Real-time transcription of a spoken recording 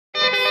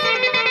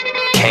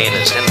Kane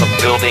is in the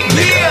building.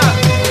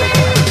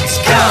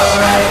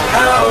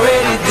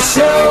 Already the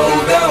show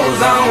goes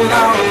on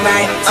all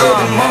night till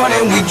the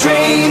morning. We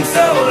dream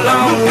so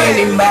long.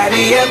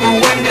 Anybody ever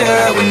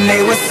wonder when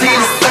they would see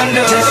the sun?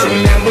 Just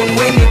remember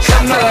when you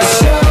come to the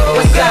show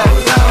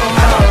goes on.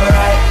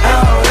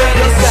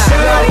 Already the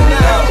show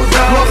goes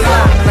on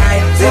all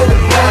night till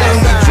the morning.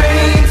 We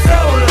dream so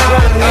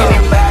long.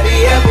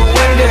 Anybody ever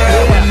wonder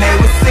when they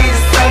would see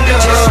the sun?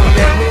 Just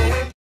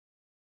remember.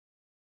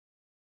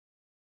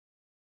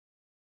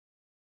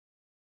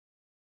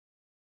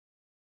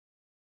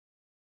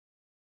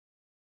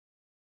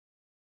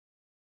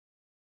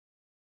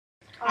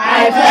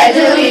 I pledge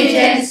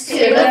allegiance to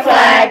the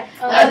flag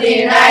of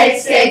the United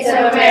States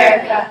of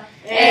America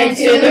and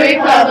to the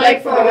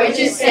republic for which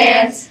it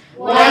stands,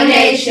 one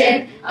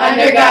nation,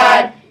 under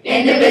God,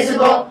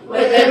 indivisible,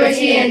 with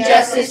liberty and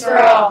justice for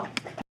all.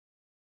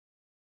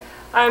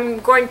 I'm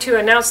going to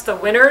announce the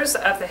winners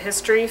of the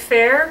History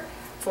Fair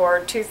for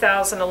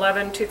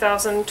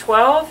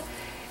 2011-2012,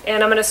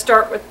 and I'm going to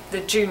start with the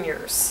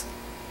juniors.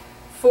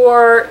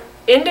 For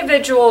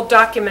individual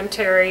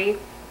documentary,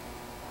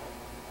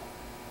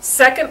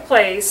 second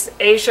place,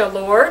 Asia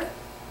Lord,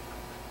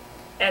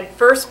 and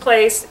first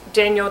place,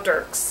 Daniel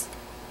Dirks.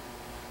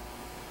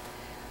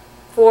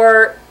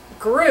 For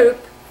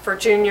group, for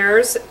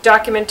juniors,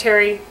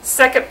 documentary,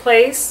 second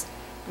place,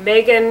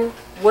 Megan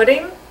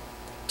Wooding,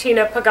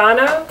 Tina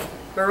Pagano,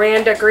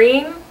 Miranda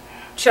Green,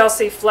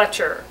 Chelsea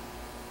Fletcher.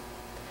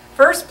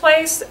 First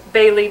place,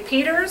 Bailey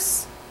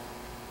Peters,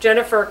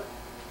 Jennifer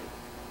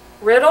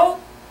Riddle,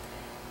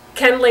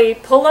 Kenley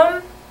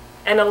Pullum,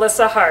 and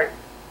Alyssa Hart.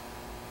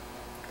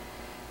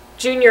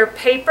 Junior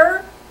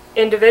paper,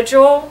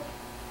 individual,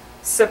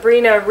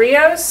 Sabrina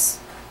Rios,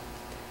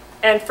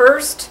 and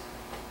first,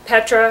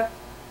 Petra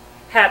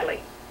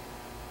Hadley.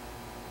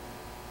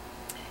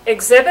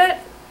 Exhibit,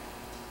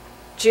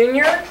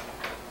 junior,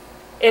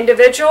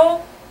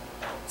 individual,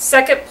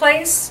 second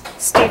place,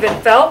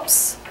 Stephen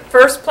Phelps,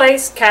 first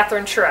place,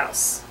 Catherine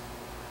Strauss.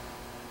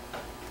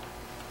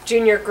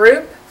 Junior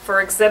group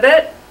for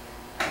exhibit,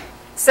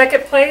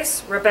 second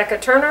place, Rebecca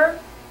Turner,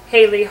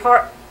 Haley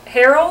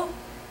Harrell,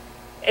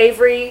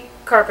 Avery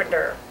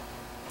Carpenter.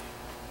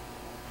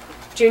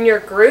 Junior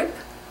group,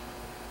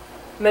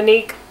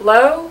 Monique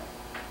Lowe,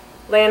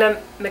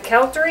 Lana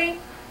McKeel,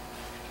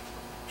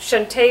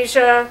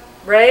 Shantasia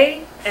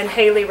Ray, and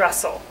Haley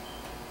Russell.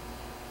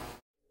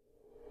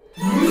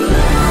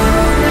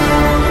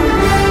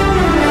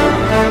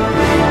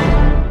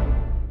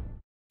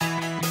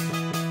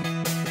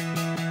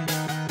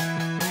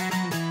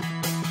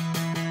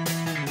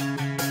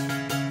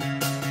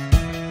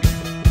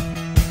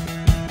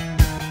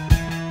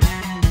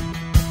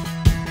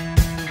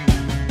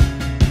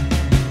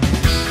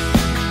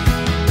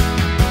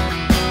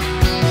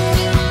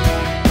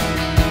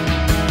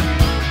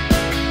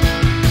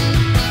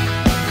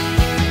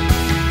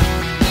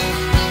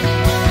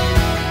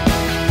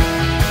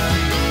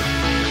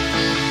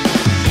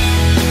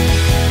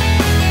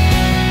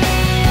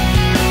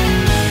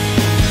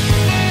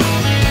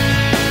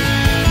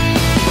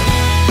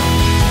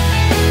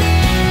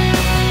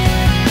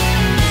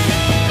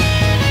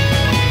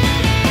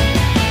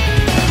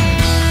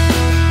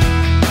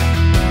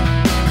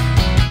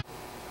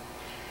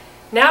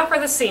 Now for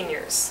the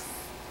seniors.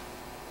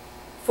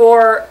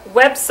 For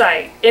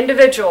website,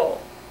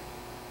 individual,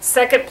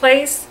 second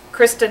place,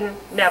 Kristen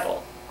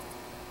Neville.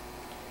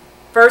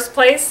 First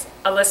place,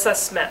 Alyssa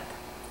Smith.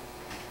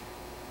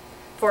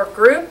 For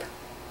group,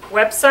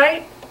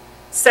 website,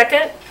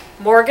 second,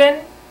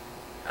 Morgan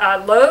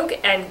Logue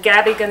and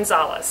Gabby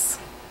Gonzalez.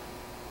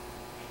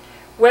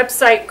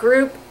 Website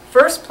group,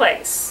 first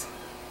place,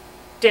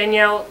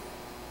 Danielle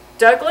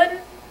Douglin,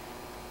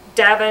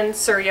 Davin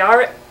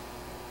Surya,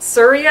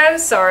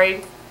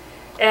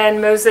 and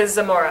Moses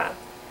Zamora.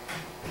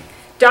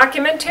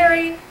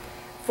 Documentary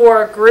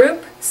for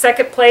group,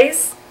 second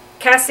place,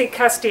 Cassie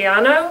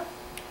Castellano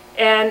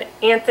and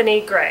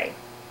Anthony Gray.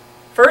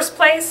 First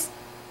place,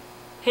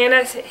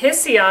 Hannah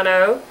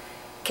Hisiano,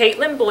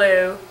 Caitlin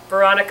Blue,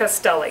 Veronica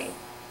Stully.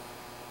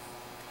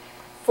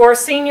 For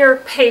senior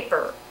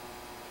paper,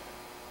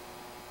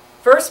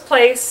 first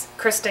place,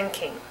 Kristen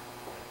King.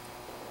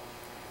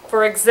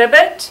 For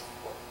exhibit,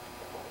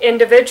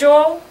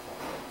 individual,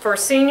 for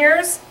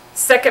seniors,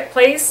 second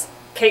place,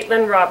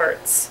 Caitlin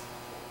Roberts.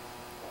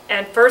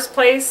 And first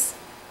place,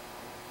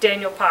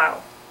 Daniel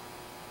Pyle.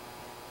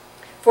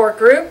 For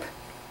group,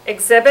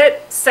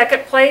 exhibit,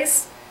 second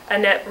place,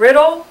 Annette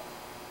Riddle,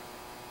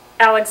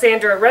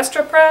 Alexandra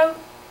Restropro,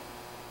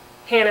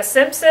 Hannah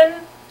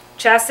Simpson,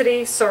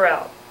 Chastity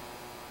Sorrell.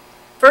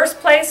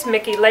 First place,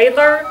 Mickey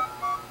Laidler,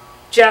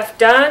 Jeff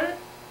Dunn,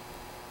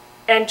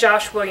 and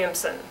Josh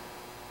Williamson.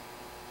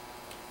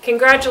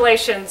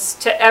 Congratulations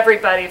to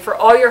everybody for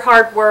all your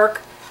hard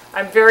work.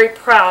 I'm very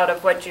proud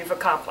of what you've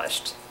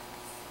accomplished.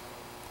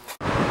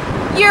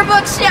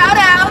 Yearbook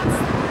shout-outs!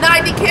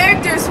 90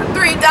 characters for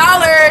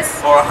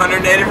 $3. Or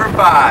 180 for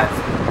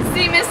 $5.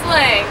 See Miss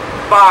Lang.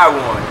 Buy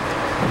one.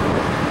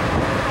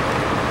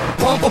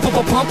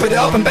 pump it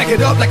up and back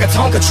it up like a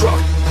Tonka truck.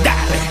 Dale.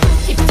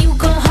 If you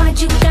go hard,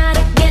 you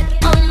gotta get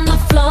on the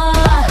floor.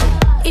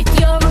 If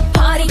you're a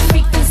party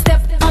freak, then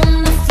step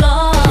on the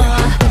floor.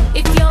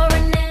 If you're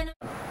an animal.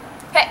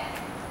 Hey,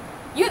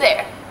 you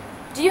there.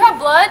 Do you have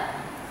blood?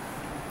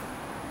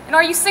 And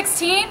are you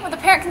 16 with a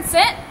parent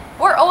consent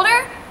or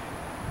older?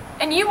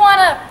 And you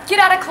wanna get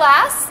out of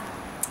class?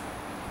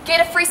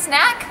 Get a free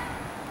snack?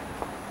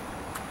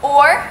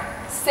 Or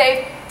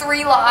save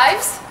 3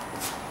 lives?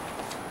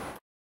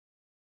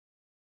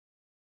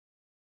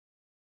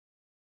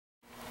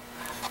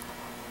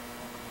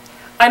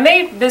 I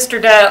made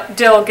Mr.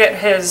 Dill get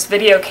his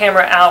video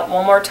camera out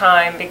one more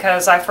time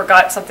because I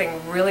forgot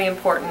something really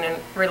important and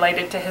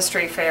related to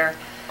History Fair.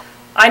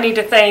 I need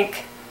to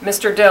thank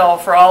Mr. Dill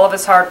for all of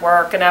his hard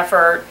work and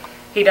effort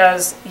he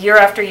does year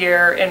after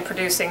year in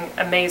producing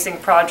amazing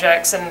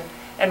projects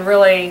and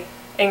really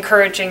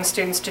encouraging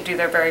students to do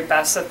their very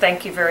best. So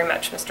thank you very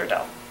much, Mr.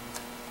 Dill.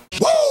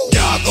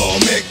 Y'all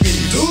gonna make